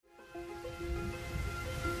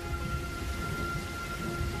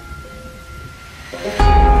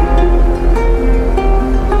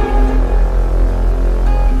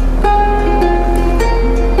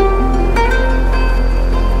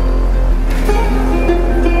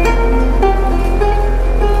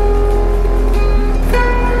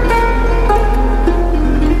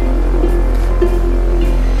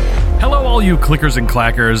Clickers and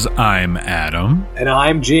Clackers. I'm Adam. And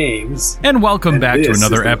I'm James. And welcome back to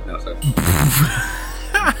another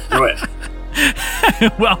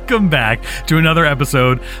Welcome back to another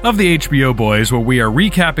episode of the HBO Boys, where we are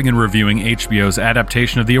recapping and reviewing HBO's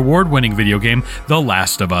adaptation of the award-winning video game, The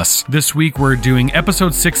Last of Us. This week, we're doing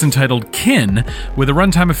episode 6 entitled Kin. With a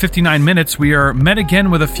runtime of 59 minutes, we are met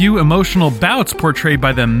again with a few emotional bouts portrayed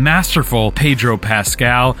by the masterful Pedro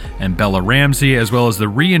Pascal and Bella Ramsey, as well as the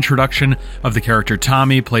reintroduction of the character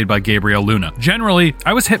Tommy, played by Gabriel Luna. Generally,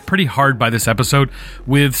 I was hit pretty hard by this episode,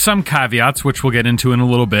 with some caveats, which we'll get into in a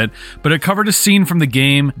little bit, but it covered a scene from the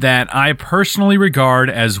game that I personally regard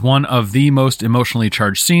as one of the most emotionally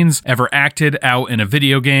charged scenes ever acted out in a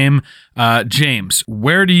video game. James,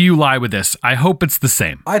 where do you lie with this? I hope it's the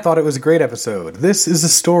same. I thought it was a great episode. This is a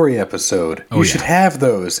story episode. You should have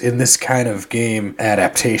those in this kind of game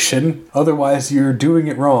adaptation. Otherwise, you're doing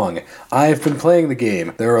it wrong. I've been playing the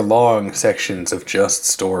game. There are long sections of just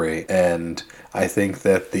story, and I think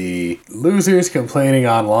that the losers complaining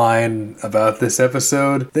online about this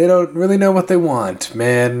episode, they don't really know what they want,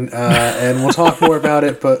 man. And we'll talk more about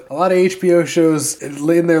it, but a lot of HBO shows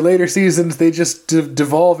in their later seasons, they just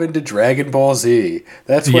devolve into Dragon Ball Z.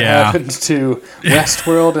 That's what happened to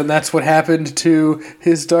Westworld, and that's what happened to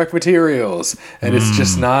his Dark Materials. And it's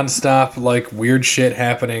just nonstop, like, weird shit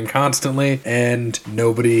happening constantly, and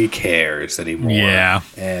nobody cares anymore. Yeah.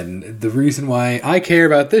 And the reason why I care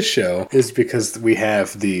about this show is because we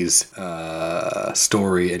have these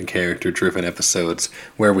story and character-driven episodes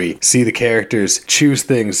where we see the characters choose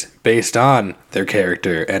things based on their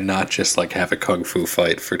character and not just like have a kung fu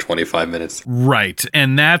fight for 25 minutes. Right.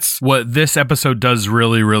 And that's what this episode does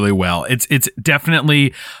really, really well. It's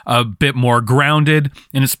definitely a bit more grounded,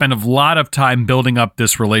 and it spent a lot of time building up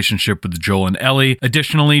this relationship with Joel and Ellie.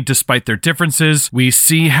 Additionally, despite their differences, we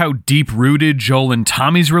see how deep-rooted Joel and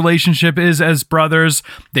Tommy's relationship is as brothers.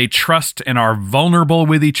 They trust and are vulnerable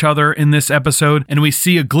with each other in this episode, and we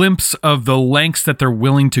see a glimpse of the lengths that they're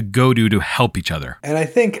willing to go to help each other. And I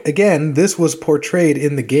think, again, this was portrayed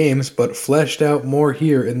in the games, but fleshed out more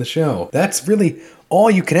here in the show. That's really all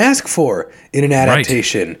you can ask for in an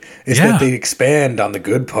adaptation, is that they expand on the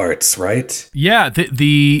good parts, right? Yeah,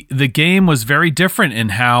 the game was very different in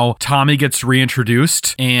how Tommy gets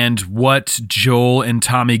reintroduced and what Joel and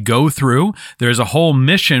Tommy go through. There's a whole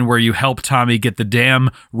mission where you help Tommy get the dam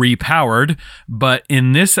repowered, but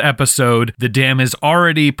in this episode, the dam is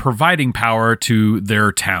already providing power to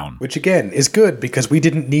their town. Which again is good, because we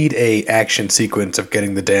didn't need a action sequence of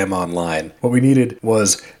getting the dam online. What we needed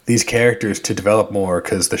was these characters to develop more,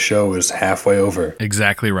 because the show is halfway over.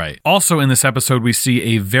 Exactly right. Also in this episode, we see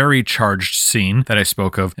a very charged scene that I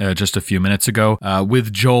spoke of just a few minutes ago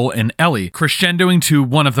with Joel and Ellie, crescendoing to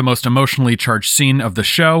one of the most emotionally charged scene of the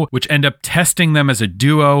show, which end up testing them as a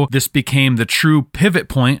duo. This became the true pivot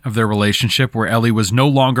point of their relationship, where Ellie was no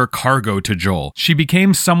longer cargo to Joel. She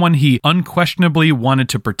became someone he unquestionably wanted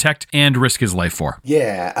to protect and risk his life for.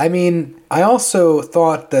 Yeah, I mean, I also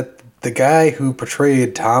thought that the guy who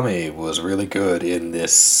portrayed Tommy was really good in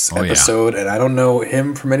this episode, and I don't know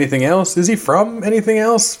him from anything else. Is he from anything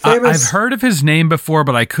else famous? I've heard of his name before,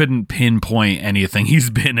 but I couldn't pinpoint anything he's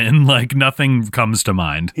been in. Like, nothing comes to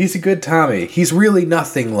mind. He's a good Tommy. He's really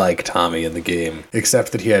nothing like Tommy in the game,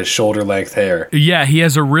 except that he has shoulder-length hair. Yeah, he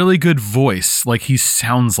has a really good voice. Like, he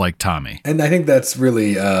sounds like Tommy. And I think that's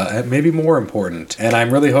really maybe more important. And I'm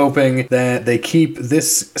really hoping that they keep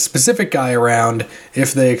this specific guy around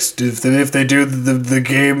if they do the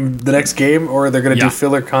game, the next game, or they're going to do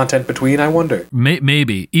filler content between, I wonder.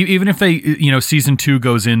 Maybe. Even if they, season 2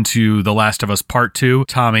 goes into The Last of Us Part 2,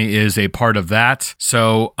 Tommy is a part of that.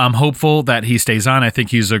 So I'm hopeful that he stays on. I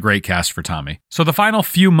think he's a great cast for Tommy. So the final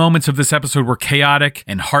few moments of this episode were chaotic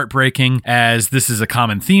and heartbreaking, as this is a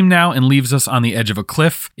common theme now and leaves us on the edge of a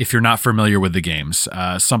cliff if you're not familiar with the games.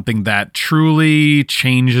 Something that truly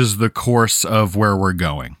changes the course of where we're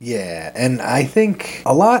going. Yeah, and I think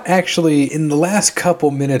a lot actually, in the last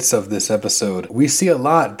couple minutes of this episode, we see a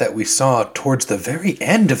lot that we saw towards the very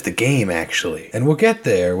end of the game, actually. And we'll get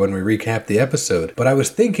there when we recap the episode. But I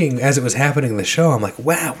was thinking, as it was happening in the show, I'm like,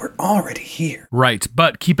 wow, we're already here. Right,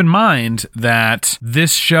 but keep in mind that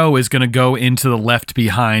this show is going to go into the Left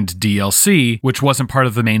Behind DLC, which wasn't part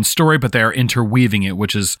of the main story, but they're interweaving it,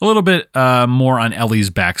 which is a little bit more on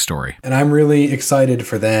Ellie's backstory. And I'm really excited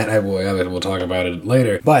for that. We'll talk about it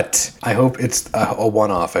later. But I hope it's a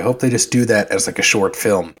one-off. I hope they just do that as like a short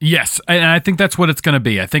film. Yes, and I think that's what it's going to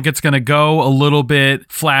be. I think it's going to go a little bit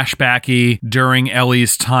flashbacky during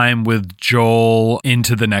Ellie's time with Joel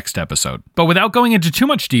into the next episode. But without going into too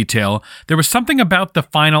much detail, there was something about the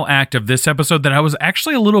final act of this episode that I was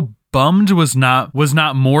actually a little bummed was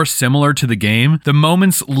not more similar to the game. The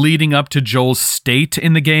moments leading up to Joel's state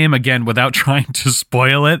in the game, again, without trying to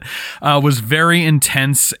spoil it, was very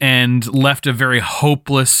intense and left a very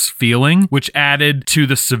hopeless feeling, which added to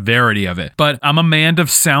the severity of it. But I'm a man of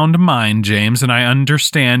sound mind, James, and I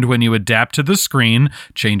understand when you adapt to the screen,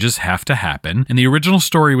 changes have to happen. And the original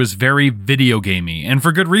story was very video gamey, and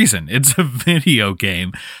for good reason. It's a video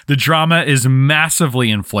game. The drama is massively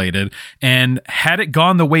inflated, and had it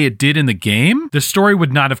gone the way it did in the game, the story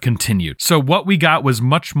would not have continued. So what we got was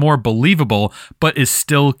much more believable, but is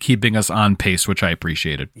still keeping us on pace, which I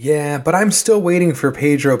appreciated. Yeah, but I'm still waiting for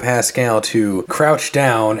Pedro Pascal to crouch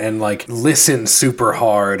down and like listen super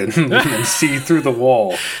hard and see through the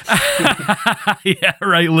wall. Yeah,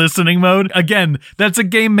 right. Listening mode. Again, that's a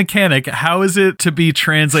game mechanic. How is it to be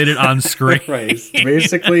translated on screen? Right.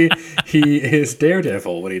 Basically, he is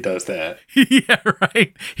Daredevil when he does that. Yeah,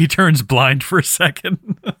 right. He turns blind for a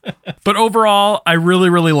second. But overall, I really,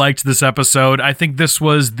 really liked this episode. I think this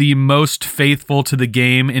was the most faithful to the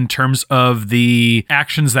game in terms of the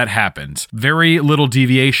actions that happened. Very little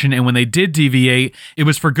deviation, and when they did deviate, it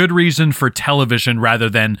was for good reason, for television rather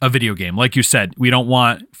than a video game. Like you said, we don't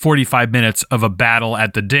want 45 minutes of a battle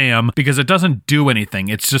at the dam because it doesn't do anything.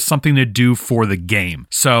 It's just something to do for the game.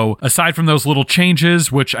 So aside from those little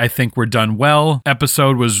changes, which I think were done well,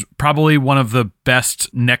 episode was probably one of the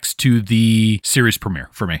best next to the series premiere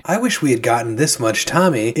for me. I wish we had gotten this much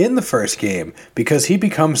Tommy in the first game because he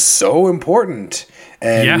becomes so important.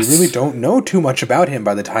 And we really don't know too much about him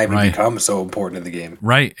by the time he becomes so important in the game.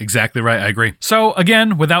 Right, exactly right. I agree. So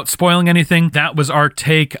again, without spoiling anything, that was our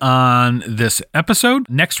take on this episode.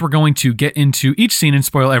 Next, we're going to get into each scene and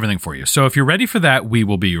spoil everything for you. So if you're ready for that, we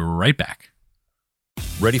will be right back.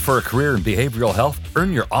 Ready for a career in behavioral health?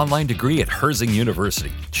 Earn your online degree at Herzing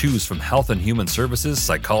University. Choose from health and human services,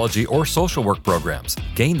 psychology, or social work programs.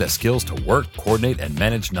 Gain the skills to work, coordinate, and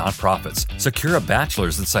manage nonprofits. Secure a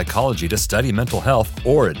bachelor's in psychology to study mental health,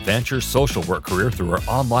 or advance your social work career through our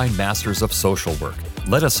online Masters of Social Work.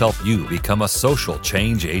 Let us help you become a social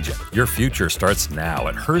change agent. Your future starts now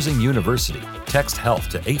at Herzing University. Text HEALTH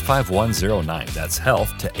to 85109. That's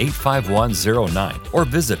HEALTH to 85109. Or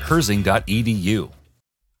visit herzing.edu.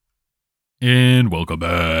 And welcome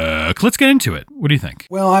back. Let's get into it. What do you think?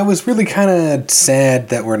 Well, I was really kind of sad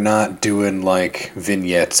that we're not doing, like,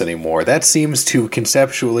 vignettes anymore. That seems to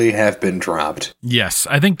conceptually have been dropped. Yes,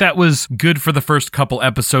 I think that was good for the first couple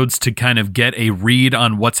episodes to kind of get a read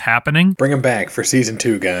on what's happening. Bring them back for season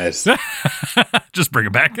 2, guys. Just bring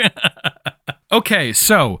it back. Okay,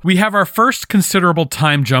 so we have our first considerable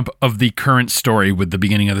time jump of the current story with the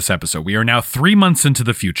beginning of this episode. We are now 3 months into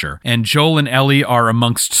the future, and Joel and Ellie are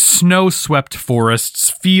amongst snow-swept forests,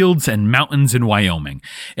 fields, and mountains in Wyoming.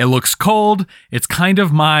 It looks cold. It's kind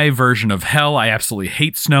of my version of hell. I absolutely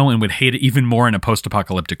hate snow and would hate it even more in a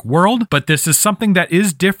post-apocalyptic world, but this is something that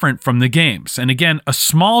is different from the games. And again, a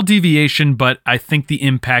small deviation, but I think the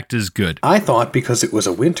impact is good. I thought because it was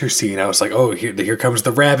a winter scene, I was like, oh, here comes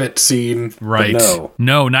the rabbit scene. Right.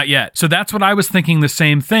 No, not yet. So that's what I was thinking, the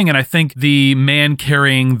same thing. And I think the man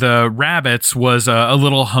carrying the rabbits was a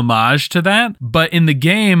little homage to that. But in the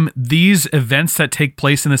game, these events that take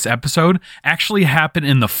place in this episode actually happen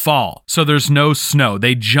in the fall. So there's no snow.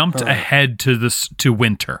 They jumped ahead to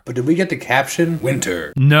winter. But did we get the caption?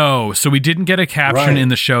 Winter. No. So we didn't get a caption in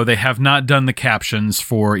the show. They have not done the captions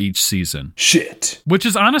for each season. Shit. Which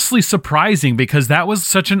is honestly surprising because that was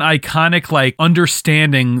such an iconic, like,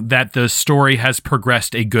 understanding that the story has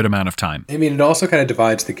progressed a good amount of time. I mean, it also kind of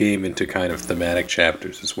divides the game into kind of thematic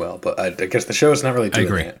chapters as well, but I guess the show is not really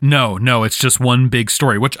doing that. No, it's just one big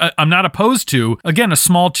story, which I'm not opposed to. Again, a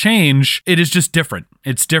small change, it is just different.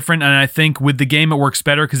 It's different, and I think with the game it works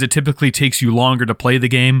better because it typically takes you longer to play the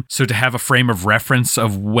game, so to have a frame of reference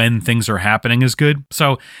of when things are happening is good.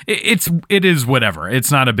 So it is whatever.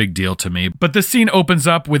 It's not a big deal to me. But this scene opens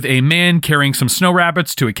up with a man carrying some snow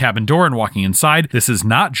rabbits to a cabin door and walking inside. This is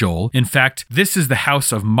not Joel. In fact, this is the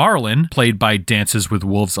house of Marlon, played by Dances with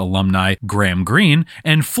Wolves alumni Graham Greene,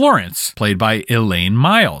 and Florence, played by Elaine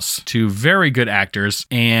Miles. Two very good actors,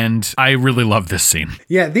 and I really love this scene.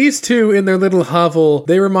 Yeah, these two in their little hovel,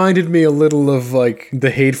 they reminded me a little of like The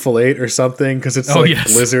Hateful Eight or something, because it's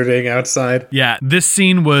blizzarding outside. Yeah, this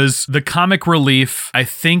scene was the comic relief, I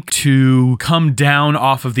think, to come down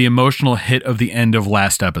off of the emotional hit of the end of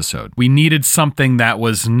last episode. We needed something that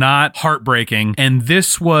was not heartbreaking, and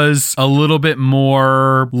this was a little bit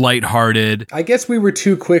more lighthearted. I guess we were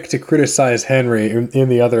too quick to criticize Henry in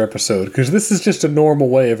the other episode, because this is just a normal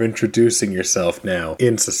way of introducing yourself now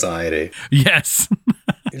in society. Yes.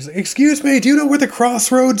 He's like, excuse me, do you know where the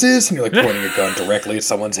crossroads is? And you're like pointing a gun directly at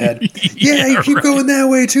someone's head. Yeah, you keep going that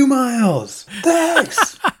way 2 miles.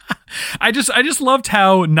 Thanks. I just loved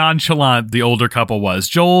how nonchalant the older couple was.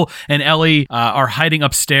 Joel and Ellie are hiding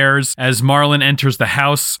upstairs as Marlon enters the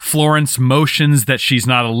house. Florence motions that she's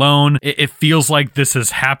not alone. It feels like this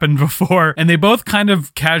has happened before. And they both kind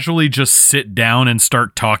of casually just sit down and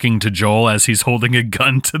start talking to Joel as he's holding a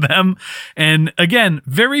gun to them. And again,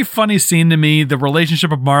 very funny scene to me. The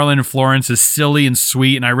relationship of Marlon and Florence is silly and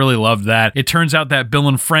sweet, and I really loved that. It turns out that Bill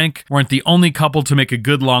and Frank weren't the only couple to make a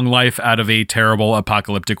good long life out of a terrible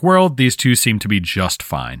apocalyptic world. These two seem to be just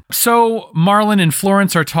fine. So Marlon and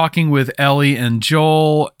Florence are talking with Ellie and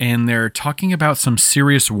Joel, and they're talking about some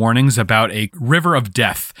serious warnings about a river of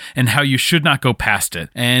death and how you should not go past it.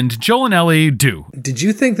 And Joel and Ellie do. Did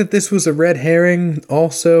you think that this was a red herring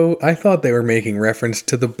also? I thought they were making reference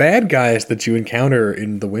to the bad guys that you encounter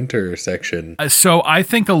in the winter section. So I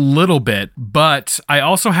think a little bit, but I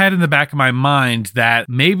also had in the back of my mind that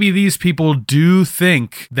maybe these people do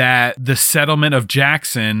think that the settlement of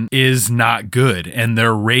Jackson is not good and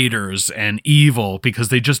they're raiders and evil because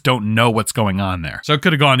they just don't know what's going on there. So it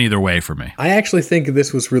could have gone either way for me. I actually think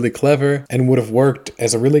this was really clever and would have worked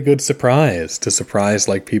as a really good surprise to surprise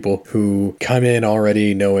like people who come in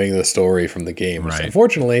already knowing the story from the game. Right.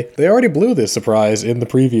 Unfortunately, they already blew this surprise in the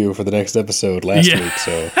preview for the next episode last week.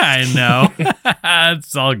 So I know.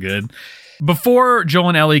 It's all good. Before Joel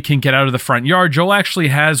and Ellie can get out of the front yard, Joel actually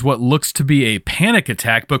has what looks to be a panic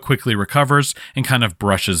attack, but quickly recovers and kind of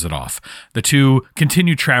brushes it off. The two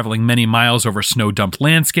continue traveling many miles over snow-dumped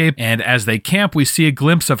landscape, and as they camp, we see a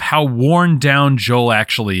glimpse of how worn down Joel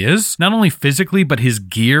actually is. Not only physically, but his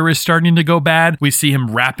gear is starting to go bad. We see him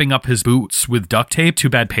wrapping up his boots with duct tape. Too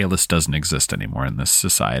bad Payless doesn't exist anymore in this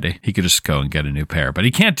society. He could just go and get a new pair, but he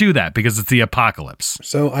can't do that because it's the apocalypse.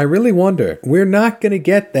 So I really wonder, we're not going to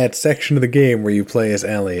get that section of the game where you play as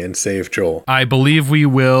Ellie and save Joel. I believe we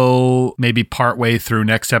will maybe partway through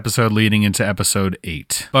next episode leading into episode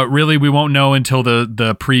 8. But really, we won't know until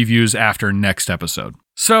the previews after next episode.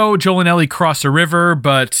 So Joel and Ellie cross a river,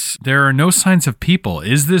 but there are no signs of people.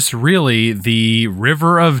 Is this really the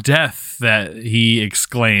river of death that he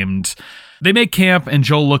exclaimed? They make camp, and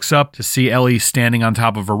Joel looks up to see Ellie standing on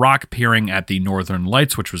top of a rock, peering at the northern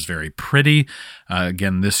lights, which was very pretty.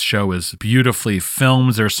 Again, this show is beautifully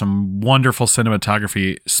filmed. There's some wonderful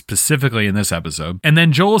cinematography specifically in this episode. And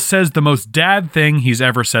then Joel says the most dad thing he's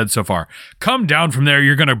ever said so far. Come down from there,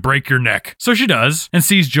 you're going to break your neck. So she does, and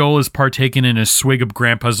sees Joel is partaking in a swig of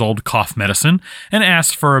Grandpa's old cough medicine, and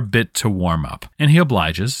asks for a bit to warm up. And he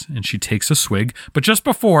obliges, and she takes a swig. But just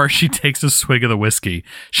before she takes a swig of the whiskey,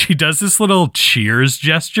 she does this little cheers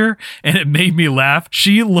gesture, and it made me laugh.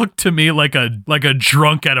 She looked to me like a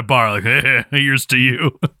drunk at a bar, like, hey, here's to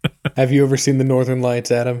you. Have you ever seen the Northern Lights,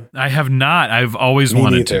 Adam? I have not. I've always Me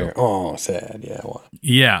wanted neither. to. Oh, sad. Yeah. Well.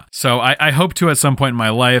 Yeah. So I hope to at some point in my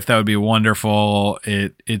life. That would be wonderful.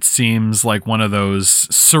 It seems like one of those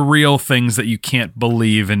surreal things that you can't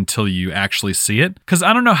believe until you actually see it. Because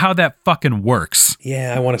I don't know how that fucking works.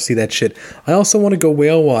 Yeah, I want to see that shit. I also want to go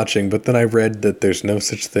whale watching, but then I read that there's no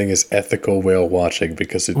such thing as ethical whale watching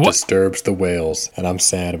because it disturbs the whales, and I'm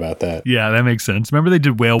sad about that. Yeah, that makes sense. Remember they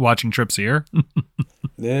did whale watching trips here?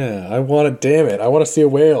 Yeah, I want to, damn it. I want to see a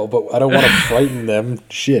whale, but I don't want to frighten them.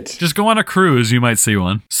 Shit. Just go on a cruise, you might see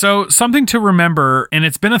one. So something to remember, and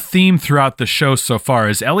it's been a theme throughout the show so far,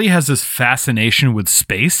 is Ellie has this fascination with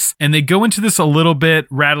space, and they go into this a little bit,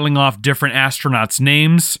 rattling off different astronauts'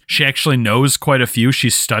 names. She actually knows quite a few.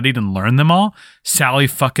 She's studied and learned them all. Sally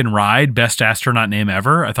fucking Ride, best astronaut name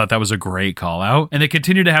ever. I thought that was a great call out. And they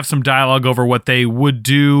continue to have some dialogue over what they would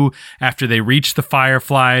do after they reach the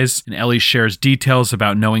Fireflies. And Ellie shares details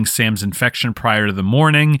about knowing Sam's infection prior to the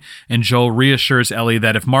morning. And Joel reassures Ellie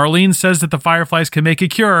that if Marlene says that the Fireflies can make a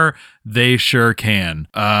cure, they sure can.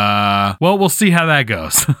 Well, we'll see how that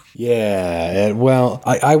goes. Yeah, well,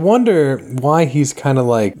 I wonder why he's kind of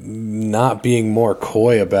like not being more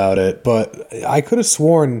coy about it, but I could have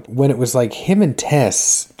sworn when it was like him and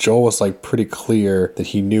Tess, Joel was like pretty clear that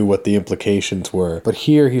he knew what the implications were. But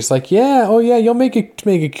here he's like, yeah, oh yeah, you'll make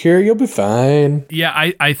a cure, you'll be fine.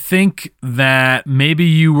 Yeah, I think that maybe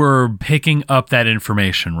you were picking up that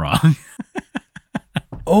information wrong.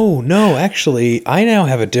 Oh, no, actually, I now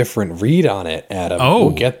have a different read on it, Adam. Oh,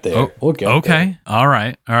 we'll get there. We'll get okay. there. All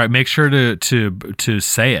right. Make sure to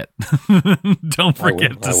say it. Don't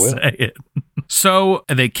forget to say it. So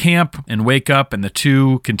they camp and wake up, and the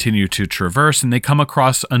two continue to traverse, and they come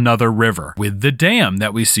across another river with the dam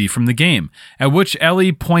that we see from the game, at which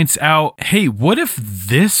Ellie points out, hey, what if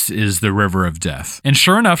this is the river of death? And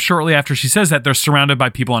sure enough, shortly after she says that, they're surrounded by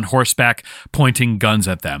people on horseback pointing guns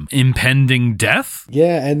at them. Impending death?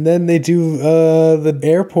 Yeah, and then they do the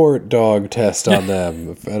airport dog test on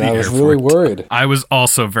them, and I was really worried. I was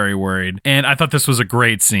also very worried, and I thought this was a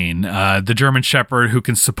great scene. The German Shepherd, who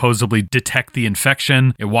can supposedly detect the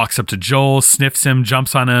infection, it walks up to Joel, sniffs him,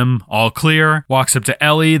 jumps on him, all clear, walks up to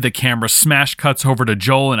Ellie, the camera smash cuts over to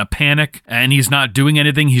Joel in a panic, and he's not doing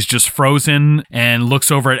anything, he's just frozen, and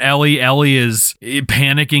looks over at Ellie. Ellie is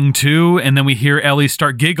panicking too, and then we hear Ellie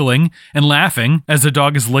start giggling and laughing as the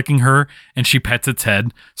dog is licking her, and she pets its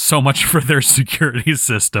head. So much for their security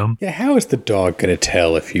system. Yeah, how is the dog gonna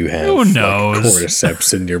tell if you have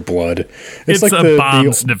cordyceps in your blood? It's like a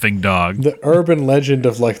bomb-sniffing dog. The urban legend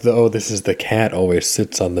of this is the cat always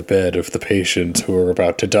sits on the bed of the patients who are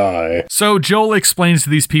about to die. So Joel explains to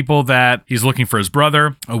these people that he's looking for his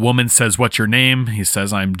brother. A woman says, "What's your name?" He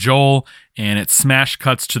says, "I'm Joel." And it smash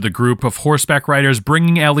cuts to the group of horseback riders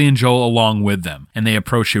bringing Ellie and Joel along with them. And they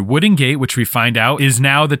approach a wooden gate, which we find out is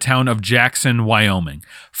now the town of Jackson, Wyoming.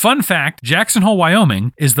 Fun fact, Jackson Hole,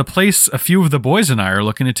 Wyoming is the place a few of the boys and I are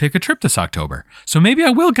looking to take a trip this October. So maybe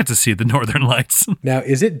I will get to see the Northern Lights. Now,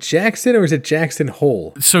 is it Jackson or is it Jackson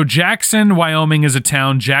Hole? So Jackson, Wyoming is a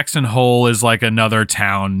town. Jackson Hole is like another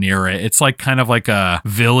town near it. It's like kind of like a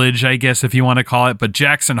village, I guess, if you want to call it. But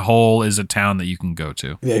Jackson Hole is a town that you can go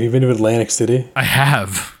to. Yeah, have you been to Atlantic City? I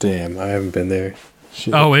have. Damn, I haven't been there.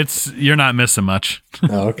 Shit. Oh, you're not missing much.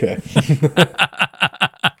 Oh, okay.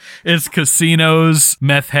 It's casinos,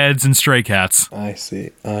 meth heads, and stray cats. I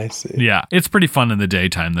see. Yeah, it's pretty fun in the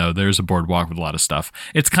daytime, though. There's a boardwalk with a lot of stuff.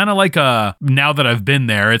 It's kind of like now that I've been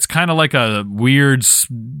there, it's kind of like a weird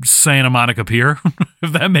Santa Monica Pier,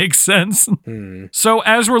 if that makes sense. So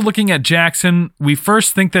as we're looking at Jackson, we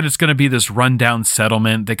first think that it's going to be this rundown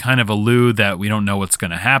settlement. They kind of allude that we don't know what's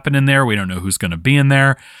going to happen in there. We don't know who's going to be in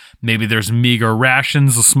there. Maybe there's meager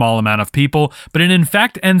rations, a small amount of people, but it in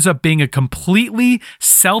fact ends up being a completely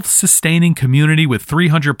self-sustaining community with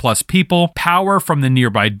 300 plus people, power from the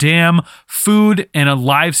nearby dam, food, and a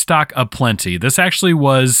livestock aplenty. This actually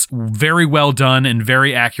was very well done and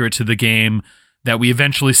very accurate to the game that we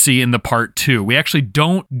eventually see in the part 2. We actually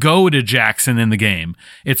don't go to Jackson in the game.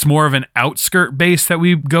 It's more of an outskirt base that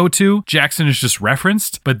we go to. Jackson is just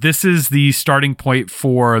referenced, but this is the starting point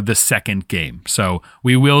for the second game. So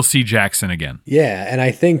we will see Jackson again. Yeah, and I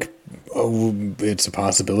think it's a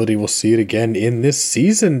possibility we'll see it again in this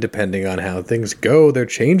season, depending on how things go. They're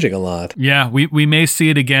changing a lot. Yeah, we may see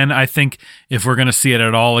it again. I think if we're going to see it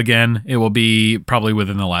at all again, it will be probably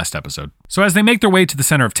within the last episode. So as they make their way to the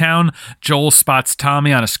center of town, Joel spots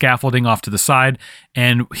Tommy on a scaffolding off to the side,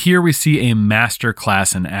 and here we see a master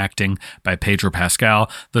class in acting by Pedro Pascal.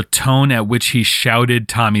 The tone at which he shouted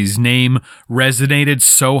Tommy's name resonated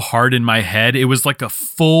so hard in my head. It was like a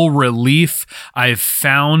full relief. I've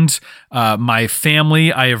found my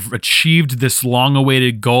family. I have achieved this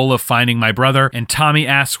long-awaited goal of finding my brother. And Tommy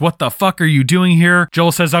asks, "What the fuck are you doing here?"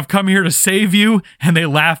 Joel says, "I've come here to save you." And they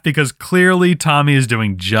laugh because clearly Tommy is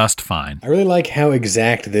doing just fine. I really like how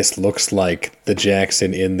exact this looks like the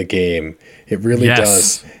Jackson in the game. It really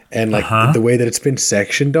does. And the way that it's been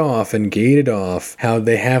sectioned off and gated off, how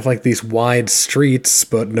they have like these wide streets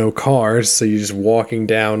but no cars, so you're just walking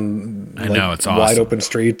down it's awesome. Wide open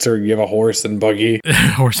streets, or you have a horse and buggy.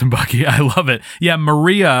 Horse and buggy, I love it. Yeah,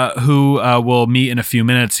 Maria, who we'll meet in a few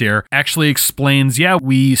minutes here, actually explains,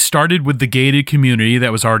 we started with the gated community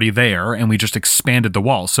that was already there, and we just expanded the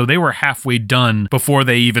walls. So they were halfway done before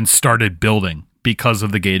they even started building, because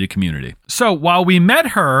of the gated community. So while we met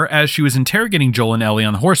her as she was interrogating Joel and Ellie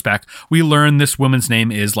on horseback, we learn this woman's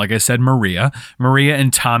name is, like I said, Maria. Maria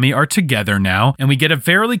and Tommy are together now, and we get a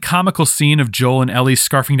fairly comical scene of Joel and Ellie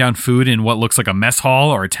scarfing down food in what looks like a mess hall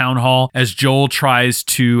or a town hall as Joel tries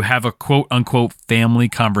to have a quote-unquote family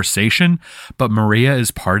conversation. But Maria is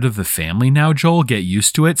part of the family now, Joel. Get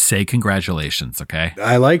used to it. Say congratulations, okay?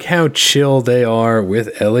 I like how chill they are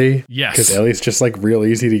with Ellie. Yes. Because Ellie's just like real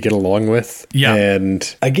easy to get along with. Yeah.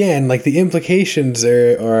 And again, like the implications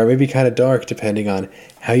are maybe kind of dark depending on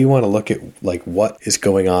how you want to look at like what is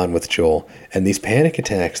going on with Joel and these panic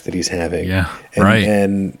attacks that he's having. Yeah, right.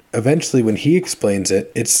 And eventually when he explains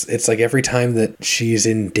it, it's like every time that she's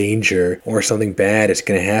in danger or something bad is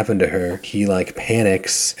going to happen to her, he like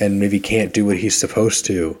panics and maybe can't do what he's supposed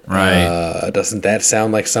to. Right. Doesn't that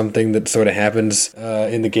sound like something that sort of happens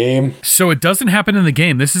in the game? So it doesn't happen in the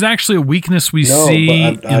game. This is actually a weakness we see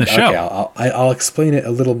in the show. Okay, I'll explain it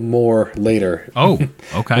a little more later. Oh,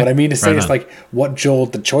 okay. What I mean to say is on. like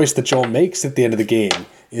the choice that Joel makes at the end of the game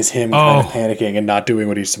is him kind of panicking and not doing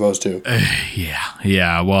what he's supposed to.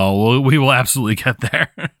 Yeah. Well, we will absolutely get there.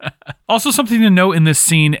 Also, something to note in this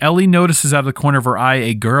scene, Ellie notices out of the corner of her eye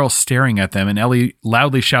a girl staring at them, and Ellie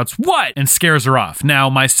loudly shouts, "What?" and scares her off. Now,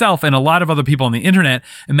 myself and a lot of other people on the internet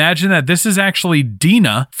imagine that this is actually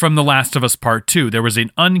Dina from The Last of Us Part 2. There was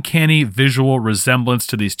an uncanny visual resemblance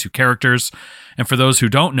to these two characters. And for those who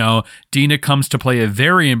don't know, Dina comes to play a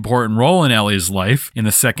very important role in Ellie's life in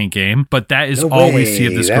the second game, but that is all we see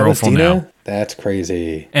of this girl for now. That's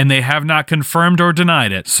crazy. And they have not confirmed or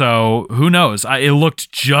denied it, so who knows? It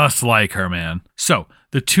looked just like her, man. So,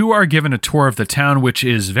 the two are given a tour of the town, which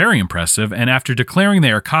is very impressive, and after declaring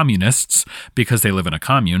they are communists, because they live in a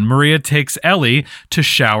commune, Maria takes Ellie to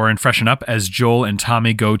shower and freshen up as Joel and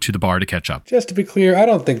Tommy go to the bar to catch up. Just to be clear, I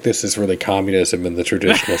don't think this is really communism in the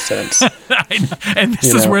traditional sense. And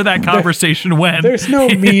this is where that conversation went. There's no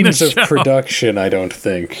means of production, I don't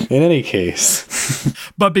think, in any case.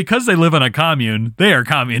 But because they live in a commune, they are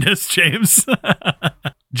communists, James.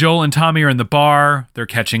 Joel and Tommy are in the bar, they're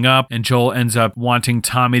catching up, and Joel ends up wanting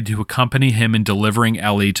Tommy to accompany him in delivering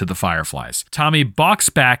Ellie to the Fireflies. Tommy balks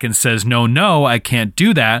back and says, no, I can't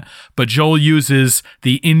do that, but Joel uses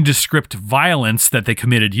the indescript violence that they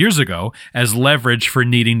committed years ago as leverage for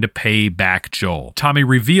needing to pay back Joel. Tommy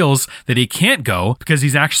reveals that he can't go because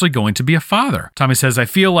he's actually going to be a father. Tommy says, I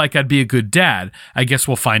feel like I'd be a good dad. I guess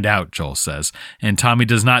we'll find out, Joel says. And Tommy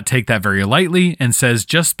does not take that very lightly and says,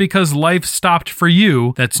 just because life stopped for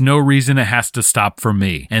you, that's no reason it has to stop for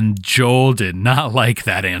me. And Joel did not like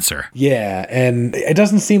that answer. Yeah, and it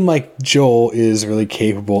doesn't seem like Joel is really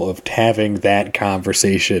capable of having that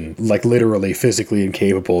conversation. Like literally, physically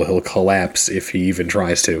incapable. He'll collapse if he even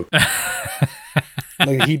tries to.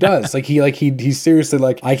 Like he does. He's seriously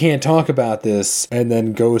like, I can't talk about this, and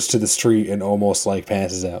then goes to the street and almost like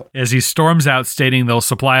passes out. As he storms out, stating they'll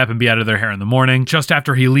supply up and be out of their hair in the morning. Just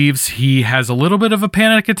after he leaves, he has a little bit of a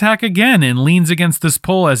panic attack again and leans against this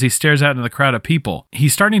pole as he stares out into the crowd of people.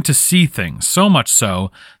 He's starting to see things, so much so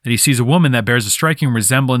that he sees a woman that bears a striking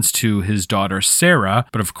resemblance to his daughter Sarah,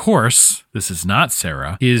 but of course, this is not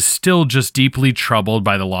Sarah. He is still just deeply troubled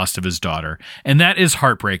by the loss of his daughter, and that is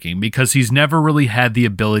heartbreaking because he's never really had the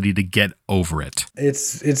ability to get over it.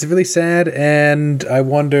 It's really sad, and I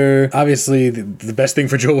wonder, obviously the best thing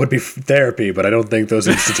for Joel would be therapy, but I don't think those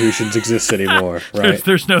institutions exist anymore, right?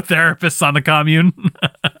 There's no therapists on the commune.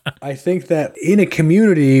 I think that in a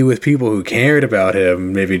community with people who cared about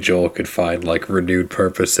him, maybe Joel could find like renewed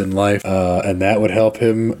purpose in life, and that would help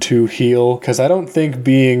him to heal, because I don't think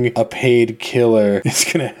being a paid killer is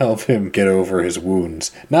going to help him get over his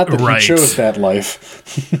wounds. Not that he chose that life.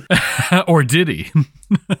 Or did he?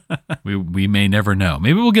 We may never know.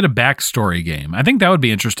 Maybe we'll get a backstory game. I think that would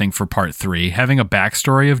be interesting for part 3. Having a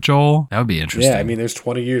backstory of Joel, that would be interesting. Yeah, I mean, there's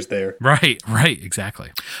 20 years there. Right,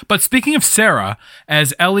 exactly. But speaking of Sarah,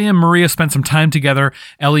 as Ellie and Maria spend some time together,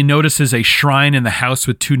 Ellie notices a shrine in the house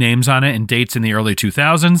with 2 names on it and dates in the early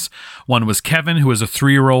 2000s. One was Kevin, who was a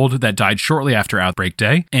 3-year-old that died shortly after Outbreak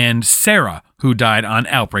Day, and Sarah, who died on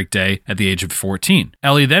Outbreak Day at the age of 14.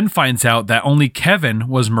 Ellie then finds out that only Kevin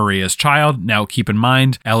was Maria's child. Now, keep in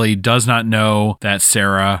mind, Ellie does not know that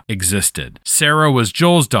Sarah existed. Sarah was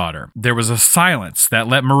Joel's daughter. There was a silence that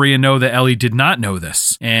let Maria know that Ellie did not know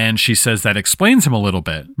this, and she says that explains him a little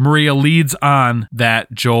bit. Maria leads on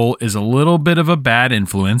that Joel is a little bit of a bad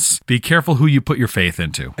influence. Be careful who you put your faith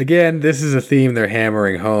into. Again, this is a theme they're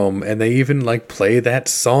hammering home, and they even play that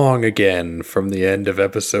song again from the end of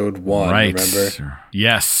episode 1. Right. Remember?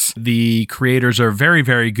 Yes. The creators are very,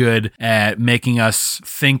 very good at making us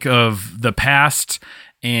think of the past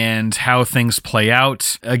and how things play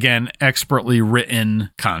out. Again, expertly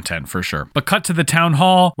written content for sure. But cut to the town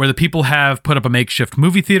hall where the people have put up a makeshift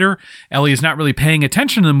movie theater. Ellie is not really paying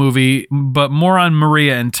attention to the movie, but more on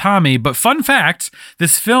Maria and Tommy. But fun fact,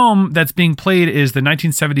 this film that's being played is the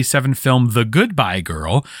 1977 film The Goodbye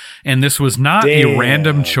Girl, and this was not a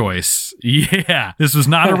random choice. Yeah, this was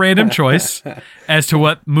not a random choice as to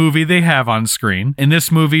what movie they have on screen. In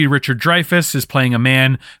this movie, Richard Dreyfuss is playing a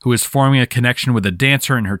man who is forming a connection with a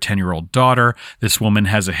dancer and her 10-year-old daughter. This woman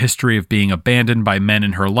has a history of being abandoned by men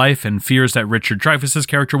in her life and fears that Richard Dreyfuss's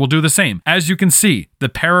character will do the same. As you can see, the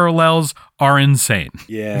parallels are insane.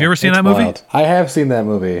 Yeah. Have you ever seen that movie? Wild. I have seen that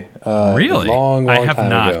movie. Really? Long I have time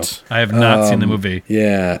not. ago. I have not seen the movie.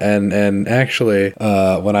 Yeah, and actually,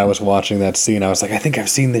 when I was watching that scene, I was like, I think I've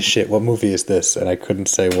seen this shit. What movie is this? And I couldn't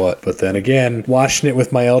say what. But then again, watching it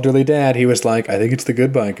with my elderly dad, he was like, I think it's The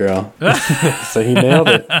Goodbye Girl. So he nailed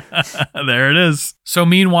it. There it is. So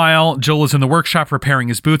meanwhile, Joel is in the workshop repairing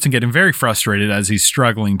his boots and getting very frustrated as he's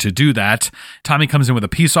struggling to do that. Tommy comes in with a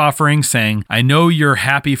peace offering saying, I know you're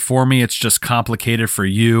happy for me. It's just complicated for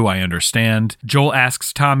you. I understand. Joel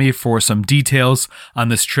asks Tommy for some details on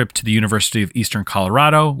this trip to the University of Eastern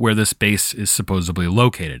Colorado, where this base is supposedly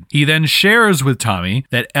located. He then shares with Tommy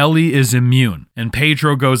that Ellie is immune, and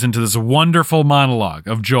Pedro goes into this wonderful monologue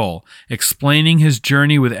of Joel explaining his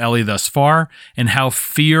journey with Ellie thus far and how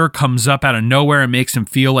fear comes up out of nowhere and makes him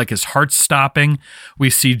feel like his heart's stopping. We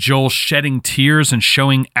see Joel shedding tears and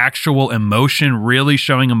showing actual emotion, really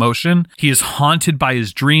showing emotion. He is haunted by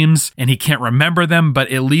his dreams and he can't remember them,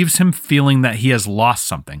 but it leaves him feeling that he has lost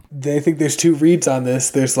something. I think there's two reads on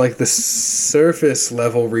this. There's like the surface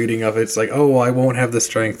level reading of it. It's like, oh, I won't have the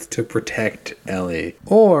strength to protect Ellie.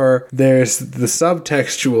 Or there's the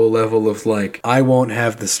subtextual level of like, I won't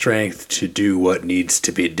have the strength to do what needs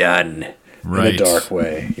to be done. Right. In a dark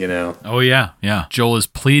way, you know? Oh, yeah, yeah. Joel is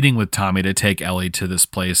pleading with Tommy to take Ellie to this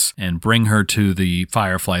place and bring her to the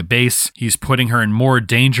Firefly base. He's putting her in more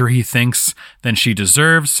danger, he thinks, than she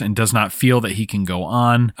deserves and does not feel that he can go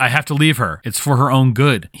on. I have to leave her. It's for her own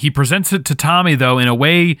good. He presents it to Tommy, though, in a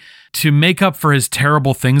way to make up for his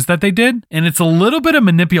terrible things that they did. And it's a little bit of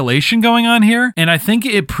manipulation going on here. And I think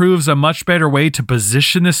it proves a much better way to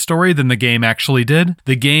position this story than the game actually did.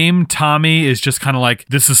 The game, Tommy is just kind of like,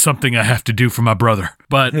 this is something I have to do for my brother.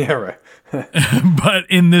 But yeah, right. But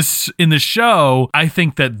in the show, I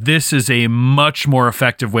think that this is a much more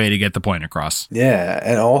effective way to get the point across. Yeah,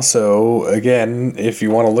 and also, again, if you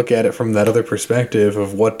want to look at it from that other perspective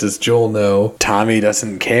of what does Joel know, Tommy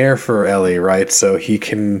doesn't care for Ellie, right? So he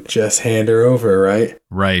can just hand her over, right?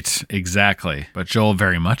 Right, exactly. But Joel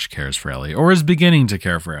very much cares for Ellie, or is beginning to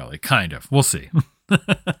care for Ellie, kind of. We'll see.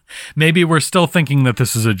 Maybe we're still thinking that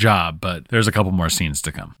this is a job, but there's a couple more scenes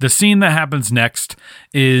to come. The scene that happens next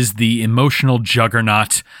is the emotional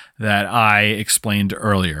juggernaut that I explained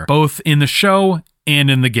earlier, both in the show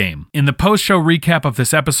and in the game. In the post-show recap of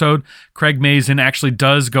this episode, Craig Mazin actually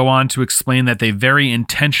does go on to explain that they very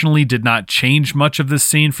intentionally did not change much of this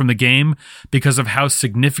scene from the game because of how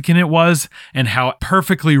significant it was and how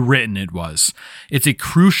perfectly written it was. It's a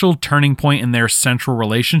crucial turning point in their central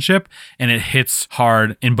relationship, and it hits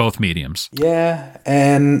hard in both mediums. Yeah,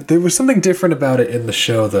 and there was something different about it in the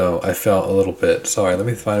show, though, I felt a little bit. Sorry, let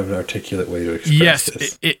me find an articulate way to express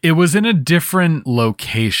this. Yes, it was in a different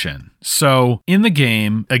location. So in the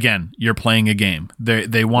game, again, you're playing a game.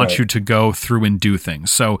 They want you to go through and do things.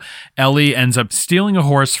 So Ellie ends up stealing a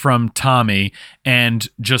horse from Tommy and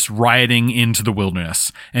just riding into the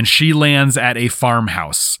wilderness. And she lands at a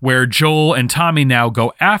farmhouse where Joel and Tommy now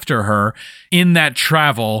go after her. In that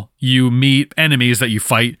travel, you meet enemies that you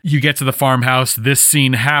fight. You get to the farmhouse, this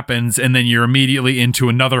scene happens, and then you're immediately into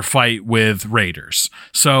another fight with raiders.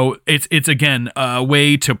 So it's again, a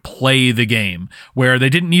way to play the game where they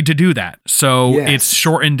didn't need to do that. So It's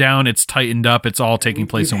shortened down, it's tightened up, it's all taking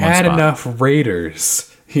place in one spot. Had enough raiders.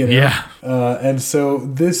 You know? Yeah. And so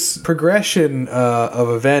this progression of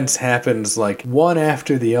events happens like one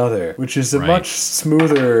after the other, which is a much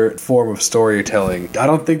smoother form of storytelling. I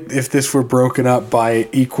don't think if this were broken up by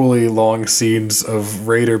equally long scenes of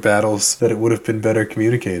raider battles that it would have been better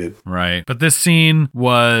communicated. Right. But this scene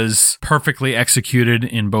was perfectly executed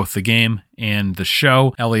in both the game and the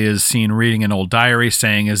show. Ellie is seen reading an old diary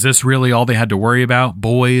saying, is this really all they had to worry about?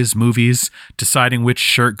 Boys, movies, deciding which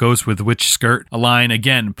shirt goes with which skirt? A line,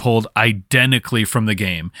 again, pulled identically from the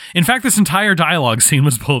game. In fact, this entire dialogue scene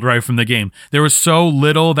was pulled right from the game. There was so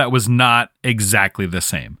little that was not exactly the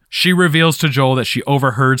same. She reveals to Joel that she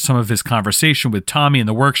overheard some of his conversation with Tommy in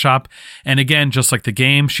the workshop. And again, just like the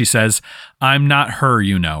game, she says, I'm not her,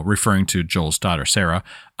 you know, referring to Joel's daughter, Sarah.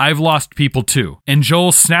 I've lost people too. And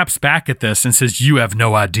Joel snaps back at this and says, you have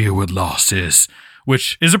no idea what loss is.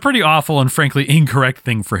 Which is a pretty awful and frankly incorrect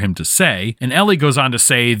thing for him to say. And Ellie goes on to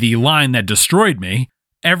say the line that destroyed me.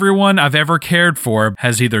 Everyone I've ever cared for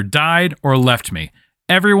has either died or left me.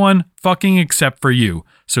 Everyone fucking except for you.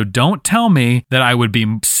 So don't tell me that I would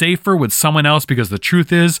be safer with someone else because the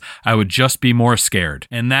truth is I would just be more scared.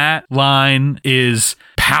 And that line is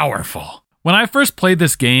powerful. When I first played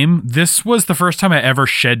this game, this was the first time I ever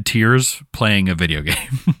shed tears playing a video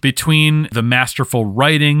game. Between the masterful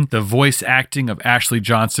writing, the voice acting of Ashley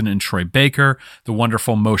Johnson and Troy Baker, the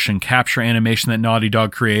wonderful motion capture animation that Naughty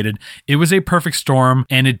Dog created, it was a perfect storm,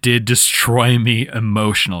 and it did destroy me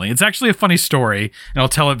emotionally. It's actually a funny story, and I'll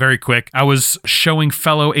tell it very quick. I was showing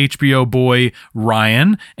fellow HBO boy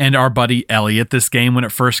Ryan and our buddy Elliot this game when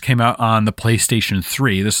it first came out on the PlayStation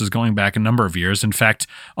 3. This is going back a number of years. In fact,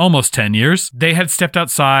 almost 10 years. They had stepped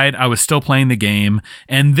outside. I was still playing the game,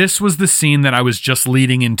 and this was the scene that I was just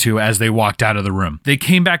leading into as they walked out of the room. They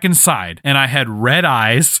came back inside, and I had red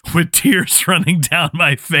eyes with tears running down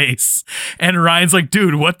my face. And Ryan's like,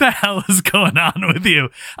 dude, what the hell is going on with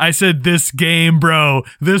you? I said, this game, bro,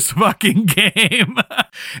 this fucking game.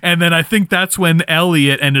 And then I think that's when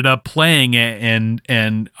Elliot ended up playing it,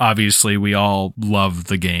 and obviously we all love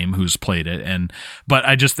the game who's played it. But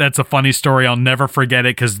that's a funny story. I'll never forget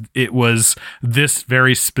it because it was this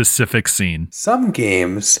very specific scene. Some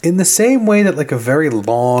games, in the same way that like a very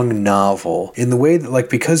long novel, in the way that like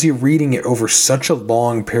because you're reading it over such a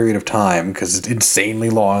long period of time, because it's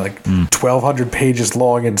insanely long, like 1,200 pages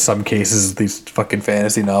long in some cases, these fucking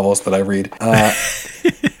fantasy novels that I read.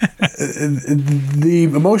 The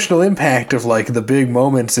emotional impact of like the big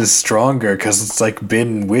moments is stronger because it's like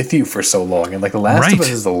been with you for so long, and like The Last of Us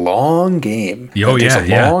is a long game. Oh yeah,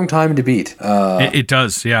 takes a long time to beat. It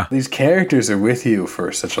does, yeah. These characters are with you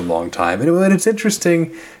for such a long time, and it's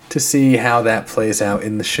interesting to see how that plays out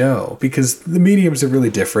in the show, because the mediums are really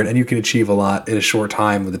different and you can achieve a lot in a short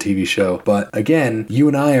time with a TV show. But again, you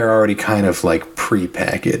and I are already kind of like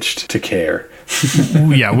pre-packaged to care.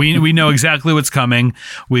 Yeah, we know exactly what's coming.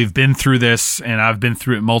 We've been through this, and I've been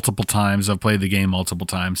through it multiple times. I've played the game multiple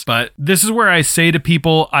times. But this is where I say to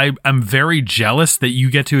people, I'm very jealous that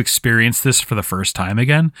you get to experience this for the first time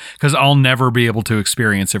again, because I'll never be able to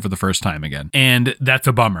experience it for the first time again. And that's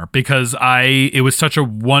a bummer, because it was such a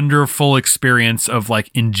wonderful experience of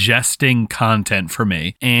like ingesting content for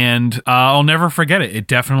me. And I'll never forget it. It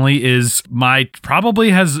definitely is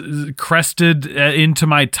probably has crested into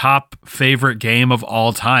my top favorite game of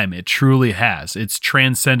all time. It truly has. It's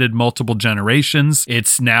transcended multiple generations.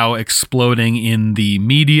 It's now exploding in the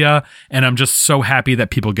media, and I'm just so happy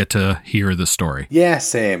that people get to hear the story. Yeah,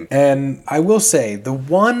 same. And I will say, the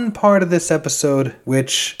one part of this episode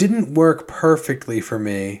which didn't work perfectly for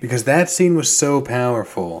me, because that scene was so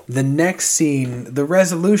powerful, the next scene, the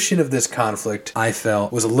resolution of this conflict, I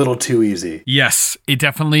felt was a little too easy. Yes, it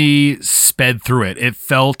definitely sped through it. It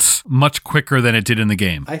felt much quicker than it did in the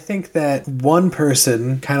game. I think that one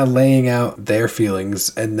person kind of laying out their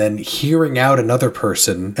feelings and then hearing out another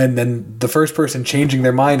person, and then the first person changing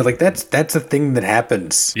their mind, like that's a thing that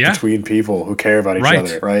happens between people who care about each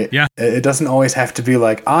other, right? Yeah. It doesn't always have to be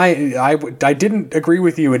like, I didn't agree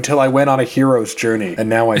with you until I went on a hero's journey, and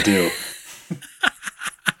now I do.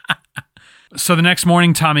 So the next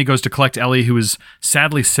morning, Tommy goes to collect Ellie, who is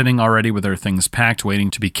sadly sitting already with her things packed,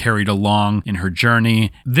 waiting to be carried along in her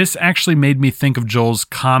journey. This actually made me think of Joel's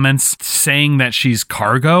comments saying that she's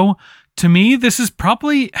cargo. To me, this is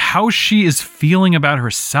probably how she is feeling about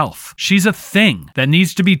herself. She's a thing that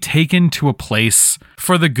needs to be taken to a place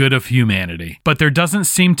for the good of humanity. But there doesn't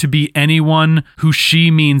seem to be anyone who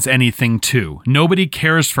she means anything to. Nobody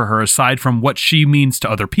cares for her aside from what she means to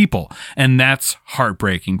other people. And that's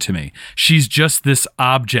heartbreaking to me. She's just this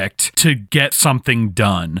object to get something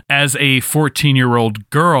done. As a 14-year-old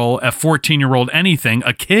girl, a 14-year-old anything,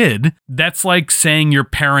 a kid, that's like saying your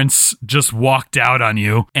parents just walked out on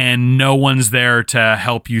you and no one's there to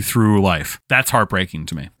help you through life. That's heartbreaking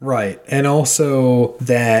to me. Right. And also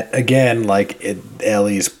that, again, like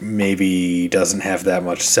Ellie's maybe doesn't have that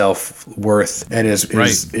much self-worth and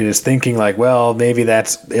is thinking like, well, maybe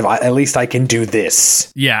at least I can do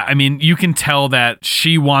this. Yeah. I mean, you can tell that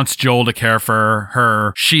she wants Joel to care for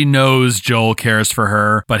her. She knows Joel cares for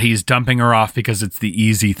her, but he's dumping her off because it's the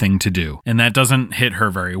easy thing to do. And that doesn't hit her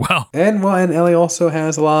very well. And Ellie also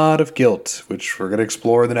has a lot of guilt, which we're going to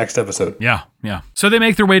explore in the next episode. Yeah. So they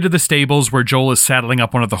make their way to the stables where Joel is saddling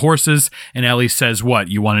up one of the horses, and Ellie says, what,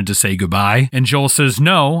 you wanted to say goodbye? And Joel says,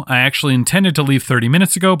 no, I actually intended to leave 30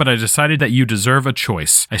 minutes ago, but I decided that you deserve a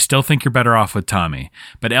choice. I still think you're better off with Tommy.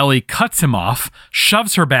 But Ellie cuts him off,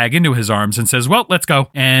 shoves her bag into his arms, and says, well, let's go.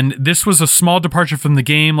 And this was a small departure from the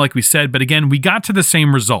game, like we said, but again, we got to the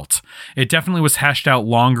same result. It definitely was hashed out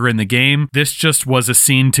longer in the game. This just was a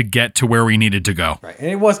scene to get to where we needed to go. Right.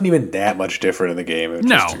 And it wasn't even that much different in the game. It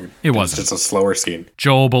wasn't. It was just a slower scene.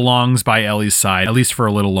 Joel belongs by Ellie's side, at least for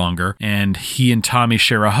a little longer, and he and Tommy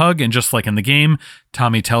share a hug, and just like in the game,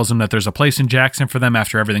 Tommy tells him that there's a place in Jackson for them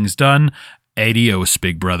after everything's done. Adios,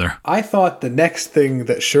 big brother. I thought the next thing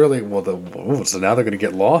that surely, so now they're going to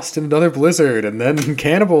get lost in another blizzard and then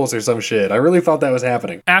cannibals or some shit. I really thought that was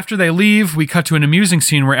happening. After they leave, we cut to an amusing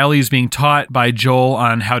scene where Ellie is being taught by Joel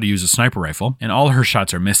on how to use a sniper rifle, and all her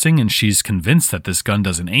shots are missing, and she's convinced that this gun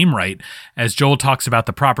doesn't aim right. As Joel talks about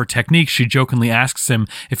the proper technique, she jokingly asks him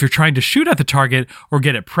if you're trying to shoot at the target or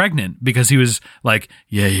get it pregnant, because he was like,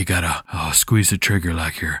 yeah, you gotta squeeze the trigger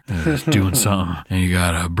like you're doing something, and you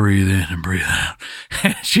gotta breathe in and breathe out.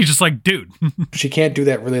 She's just like, dude. She can't do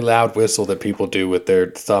that really loud whistle that people do with their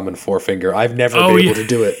thumb and forefinger. I've never been able to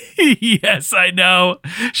do it. Yes, I know.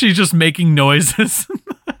 She's just making noises.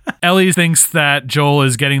 Ellie thinks that Joel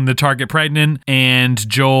is getting the target pregnant, and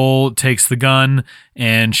Joel takes the gun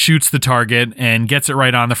and shoots the target and gets it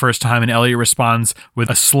right on the first time, and Ellie responds with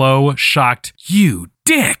a slow, shocked, "You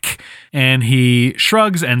dick!" And he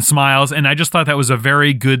shrugs and smiles, and I just thought that was a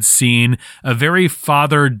very good scene, a very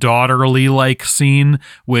father-daughterly-like scene,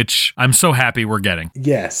 which I'm so happy we're getting.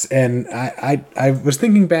 Yes, and I was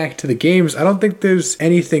thinking back to the games. I don't think there's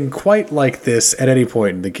anything quite like this at any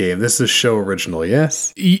point in the game. This is show original,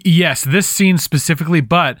 yes? Yes, this scene specifically,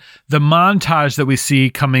 but the montage that we see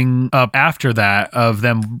coming up after that of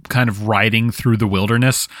them kind of riding through the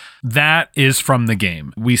wilderness, that is from the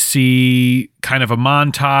game. We see kind of a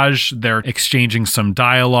montage. They're exchanging some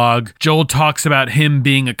dialogue. Joel talks about him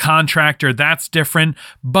being a contractor. That's different.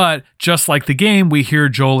 But just like the game, we hear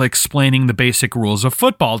Joel explaining the basic rules of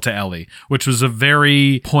football to Ellie, which was a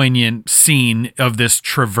very poignant scene of this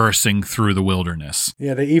traversing through the wilderness.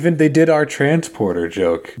 Yeah, they did our transporter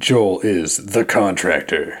joke. Joel is the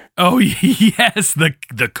contractor. Oh, yes,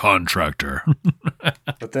 the contractor.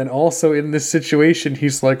 But then also in this situation,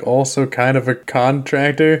 he's like also kind of a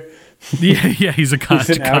contractor. Yeah, he's a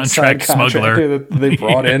contract smuggler that they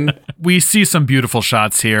brought in. We see some beautiful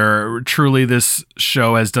shots here. Truly, this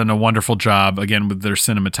show has done a wonderful job, again, with their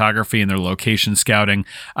cinematography and their location scouting.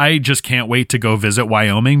 I just can't wait to go visit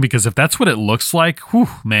Wyoming, because if that's what it looks like, whew,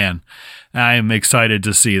 man, I'm excited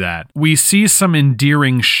to see that. We see some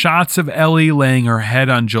endearing shots of Ellie laying her head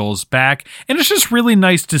on Joel's back, and it's just really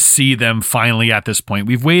nice to see them finally at this point.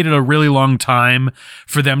 We've waited a really long time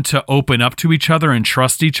for them to open up to each other and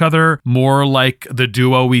trust each other more like the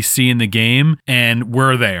duo we see in the game, and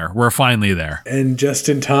we're there. We're finally there. And just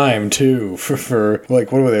in time, too, for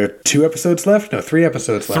like, what were there, 2 episodes left? No, 3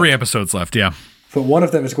 episodes left. 3 episodes left, yeah. But one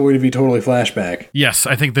of them is going to be totally flashback. Yes,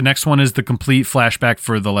 I think the next one is the complete flashback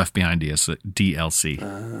for the Left Behind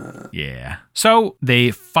DLC. Yeah. So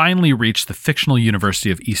they finally reach the fictional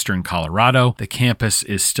University of Eastern Colorado. The campus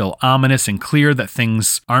is still ominous and clear that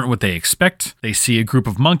things aren't what they expect. They see a group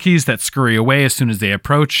of monkeys that scurry away as soon as they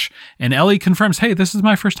approach, and Ellie confirms, hey, this is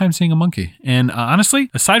my first time seeing a monkey. And honestly,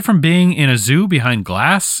 aside from being in a zoo behind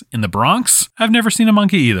glass in the Bronx, I've never seen a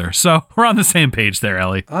monkey either. So we're on the same page there,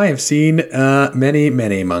 Ellie. I have seen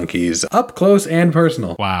many monkeys, up close and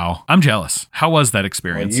personal. Wow. I'm jealous. How was that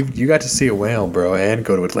experience? Well, you got to see a whale, bro, and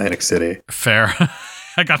go to Atlantic City. Fair.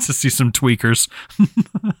 I got to see some tweakers.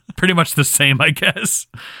 Pretty much the same, I guess.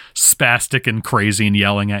 Spastic and crazy and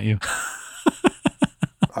yelling at you.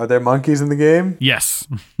 Are there monkeys in the game? Yes.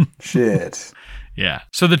 Shit. Yeah.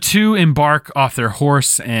 So the two embark off their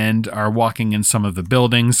horse and are walking in some of the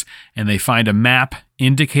buildings, and they find a map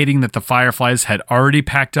indicating that the Fireflies had already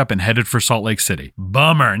packed up and headed for Salt Lake City.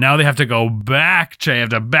 Bummer. Now they have to go back. They have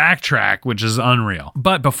to backtrack, which is unreal.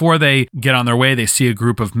 But before they get on their way, they see a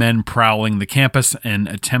group of men prowling the campus and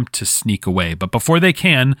attempt to sneak away. But before they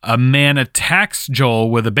can, a man attacks Joel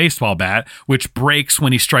with a baseball bat, which breaks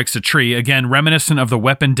when he strikes a tree. Again, reminiscent of the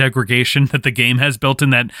weapon degradation that the game has built in,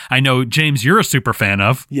 that I know, James, you're a super fan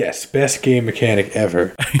of. Yes, best game mechanic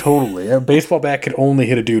ever. Totally. A baseball bat could only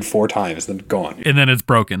hit a dude 4 times, then gone. And then it's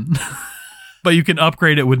broken. But you can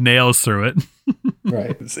upgrade it with nails through it.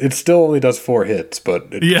 Right. It still only does 4 hits, but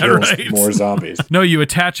it kills more zombies. No, you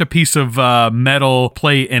attach a piece of metal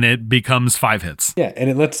plate and it becomes 5 hits. Yeah,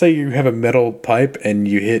 and let's say you have a metal pipe and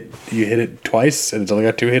you hit it twice and it's only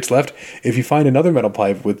got 2 hits left. If you find another metal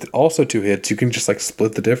pipe with also 2 hits, you can just like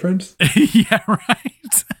split the difference. Yeah,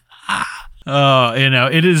 right.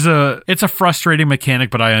 It's a frustrating mechanic,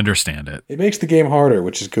 but I understand it. It makes the game harder,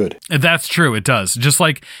 which is good. That's true. It does. Just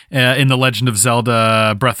like in The Legend of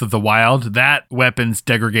Zelda Breath of the Wild, that weapons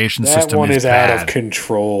degradation system is bad. That one is out of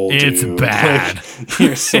control, dude. It's bad. Like,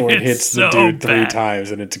 your sword hits the dude 3 times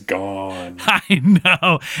and it's gone. I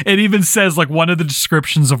know. It even says, like, one of the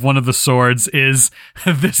descriptions of one of the swords is,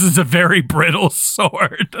 this is a very brittle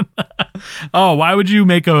sword. Oh, why would you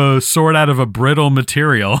make a sword out of a brittle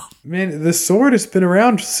material? Man, the sword has been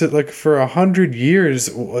around like for 100 years.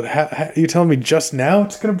 How, you telling me just now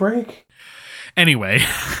it's gonna break? Anyway,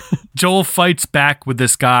 Joel fights back with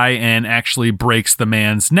this guy and actually breaks the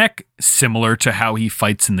man's neck, similar to how he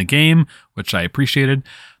fights in the game, which I appreciated.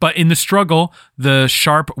 But in the struggle, the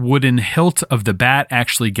sharp wooden hilt of the bat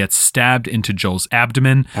actually gets stabbed into Joel's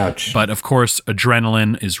abdomen. Ouch. But of course,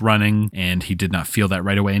 adrenaline is running, and he did not feel that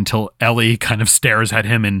right away until Ellie kind of stares at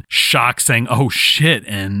him in shock, saying, "Oh shit,"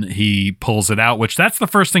 and he pulls it out, which that's the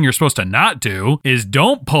first thing you're supposed to not do, is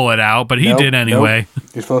don't pull it out, but he did anyway. Nope.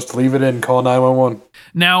 You're supposed to leave it in, call 911.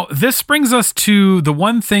 Now, this brings us to the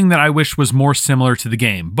one thing that I wish was more similar to the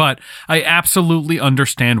game, but I absolutely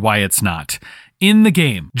understand why it's not. In the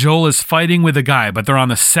game, Joel is fighting with a guy, but they're on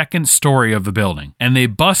the second story of the building, and they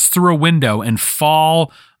bust through a window and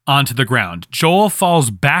fall onto the ground. Joel falls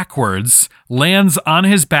backwards, lands on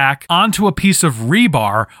his back onto a piece of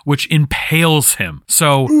rebar, which impales him.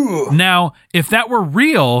 So now, if that were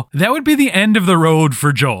real, that would be the end of the road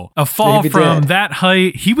for Joel. A fall from that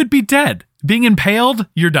height, he would be dead. Being impaled,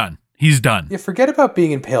 you're done. He's done. Yeah, forget about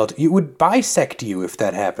being impaled. It would bisect you if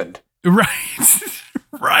that happened. Right.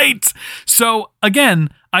 Right. So again,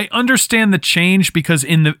 I understand the change because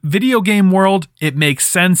in the video game world, it makes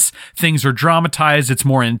sense. Things are dramatized. It's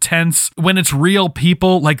more intense. When it's real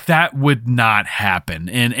people, like that would not happen.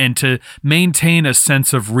 And to maintain a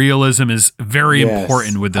sense of realism is very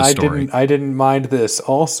important with this story. I didn't mind this.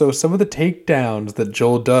 Also, some of the takedowns that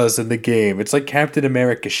Joel does in the game, it's like Captain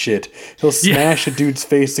America shit. He'll smash a dude's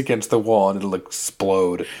face against the wall and it'll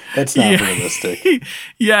explode. That's not realistic.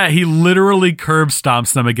 He literally curb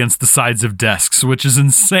stomps them against the sides of desks, which is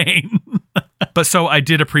insane. But so I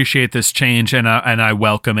did appreciate this change and I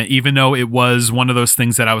welcome it, even though it was one of those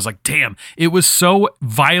things that I was like, damn, it was so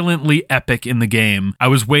violently epic in the game. I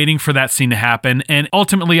was waiting for that scene to happen, and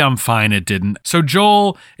ultimately I'm fine it didn't. So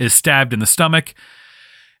Joel is stabbed in the stomach.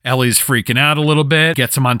 Ellie's freaking out a little bit,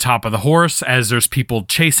 gets him on top of the horse as there's people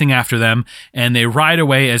chasing after them, and they ride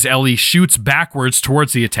away as Ellie shoots backwards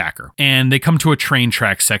towards the attacker. And they come to a train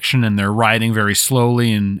track section, and they're riding very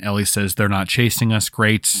slowly, and Ellie says, "They're not chasing us,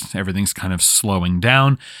 great." Everything's kind of slowing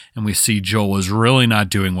down, and we see Joel is really not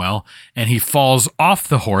doing well, and he falls off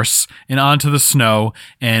the horse and onto the snow,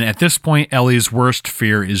 and at this point, Ellie's worst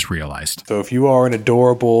fear is realized. So if you are an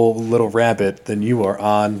adorable little rabbit, then you are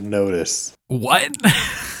on notice. What?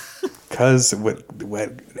 Because what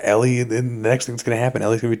Ellie, the next thing's going to happen,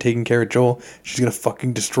 Ellie's going to be taking care of Joel. She's going to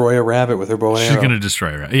fucking destroy a rabbit with her bow and arrow. She's going to destroy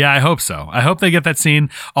a rabbit. Yeah, I hope so. I hope they get that scene.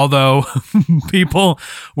 Although people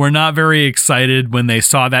were not very excited when they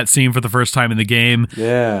saw that scene for the first time in the game.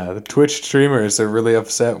 Yeah, the Twitch streamers are really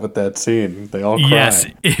upset with that scene. They all cry. Yes,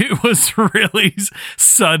 it was really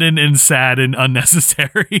sudden and sad and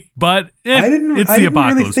unnecessary. But it's the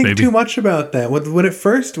apocalypse, really think baby. too much about that. When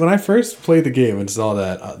I first played the game and saw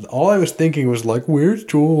that, all I was thinking was like, where's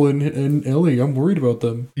Joel and Ellie? I'm worried about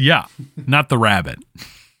them. Yeah, not the rabbit.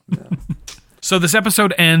 No. So this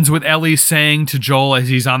episode ends with Ellie saying to Joel as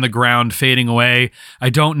he's on the ground fading away,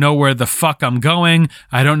 "I don't know where the fuck I'm going.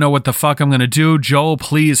 I don't know what the fuck I'm going to do. Joel,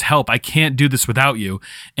 please help. I can't do this without you."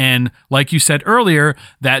 And like you said earlier,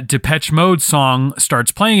 that Depeche Mode song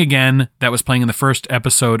starts playing again. That was playing in the first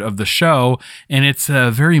episode of the show. And it's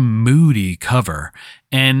a very moody cover.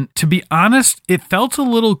 And to be honest, it felt a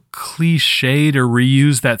little cliche to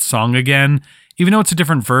reuse that song again, even though it's a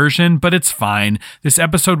different version, but it's fine. This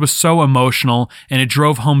episode was so emotional and it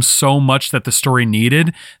drove home so much that the story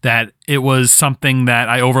needed that it was something that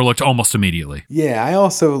I overlooked almost immediately. Yeah, I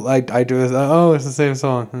also, I do this. Oh, it's the same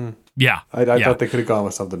song. Yeah. I thought they could have gone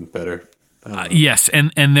with something better. Yes,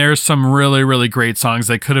 and there's some really, really great songs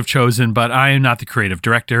they could have chosen, but I am not the creative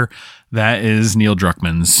director. That is Neil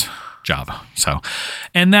Druckmann's job.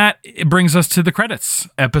 And that brings us to the credits.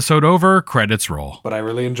 Episode over, credits roll. But I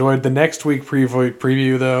really enjoyed the next week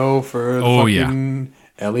preview though for the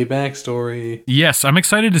Ellie backstory. Yes, I'm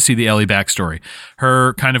excited to see the Ellie backstory.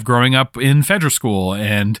 Her kind of growing up in Fedra School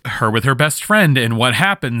and her with her best friend and what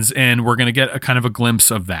happens, and we're going to get a kind of a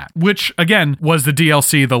glimpse of that, which again was the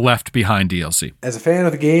DLC, the Left Behind DLC. As a fan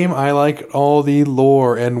of the game, I like all the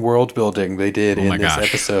lore and world building they did in this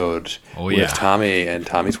episode with Tommy and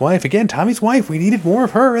Tommy's wife. Again, Tommy's wife, we needed more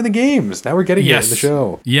of her in the games. Now we're getting it in the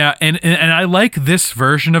show. Yeah, and I like this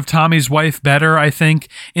version of Tommy's wife better, I think.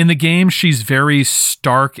 In the game, she's very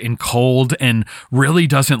stark and cold and really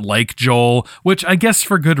doesn't like Joel, which I guess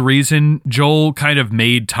for good reason. Joel kind of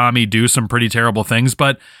made Tommy do some pretty terrible things,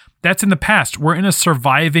 but that's in the past. We're in a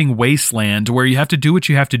surviving wasteland where you have to do what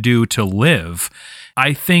you have to do to live.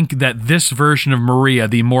 I think that this version of Maria,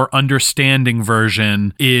 the more understanding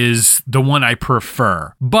version, is the one I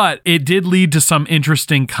prefer. But it did lead to some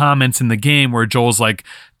interesting comments in the game where Joel's like,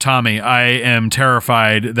 Tommy, I am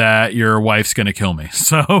terrified that your wife's going to kill me.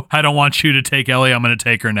 So I don't want you to take Ellie. I'm going to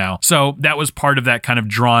take her now. So that was part of that kind of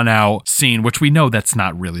drawn out scene, which we know that's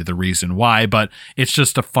not really the reason why, but it's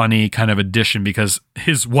just a funny kind of addition because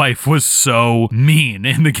his wife was so mean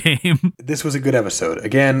in the game. This was a good episode.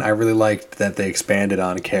 Again, I really liked that they expanded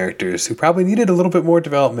on characters who probably needed a little bit more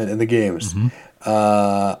development in the games. Mm-hmm.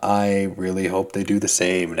 I really hope they do the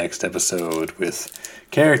same next episode with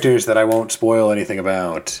characters that I won't spoil anything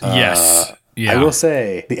about. Yes. Yeah. I will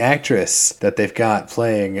say, the actress that they've got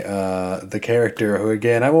playing the character who,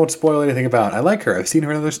 again, I won't spoil anything about. I like her. I've seen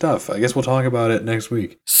her in other stuff. I guess we'll talk about it next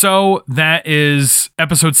week. So that is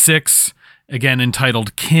episode 6, again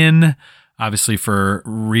entitled Kin, obviously for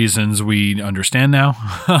reasons we understand now.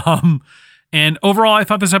 And overall, I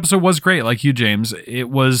thought this episode was great, like you, James. It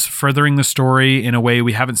was furthering the story in a way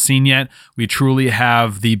we haven't seen yet. We truly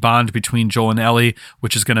have the bond between Joel and Ellie,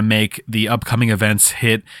 which is going to make the upcoming events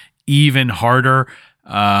hit even harder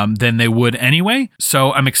than they would anyway.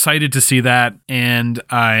 So I'm excited to see that, and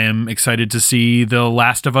I'm excited to see the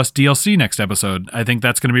Last of Us DLC next episode. I think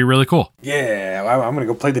that's going to be really cool. Yeah, I'm going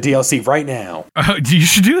to go play the DLC right now. You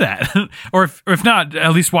should do that. or if not,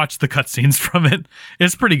 at least watch the cutscenes from it.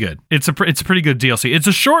 It's pretty good. It's a pretty good DLC. It's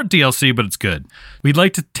a short DLC, but it's good. We'd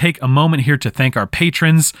like to take a moment here to thank our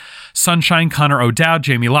patrons: Sunshine, Connor O'Dowd,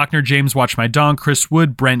 Jamie Lochner, James Watch My Dong, Chris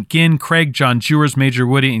Wood, Brent Ginn, Craig, John Jewers, Major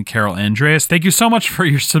Woody, and Carol Andreas. Thank you so much for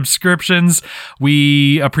your subscriptions.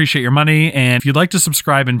 We appreciate your money. And if you'd like to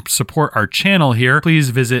subscribe and support our channel here, please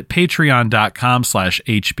visit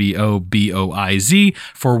patreon.com/HBOBOIZ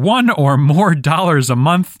for $1 or more a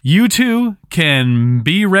month. You too can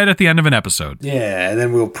be read at the end of an episode. Yeah, and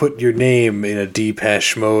then we'll put your name in a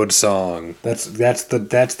Depeche Mode song. That's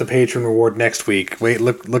the patron reward next week. Wait,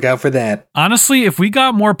 look out for that. Honestly, if we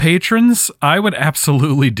got more patrons, I would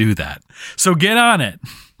absolutely do that. So get on it.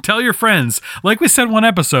 Tell your friends. Like we said one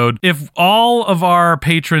episode, if all of our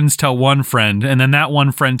patrons tell one friend and then that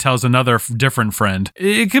one friend tells another different friend,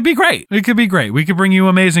 it could be great. It could be great. We could bring you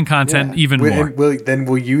amazing content even more.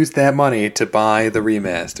 We'll use that money to buy the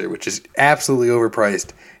remaster, which is absolutely overpriced.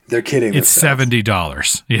 They're kidding themselves. It's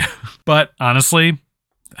 $70. Yeah. But honestly,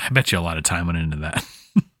 I bet you a lot of time went into that.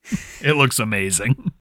 It looks amazing.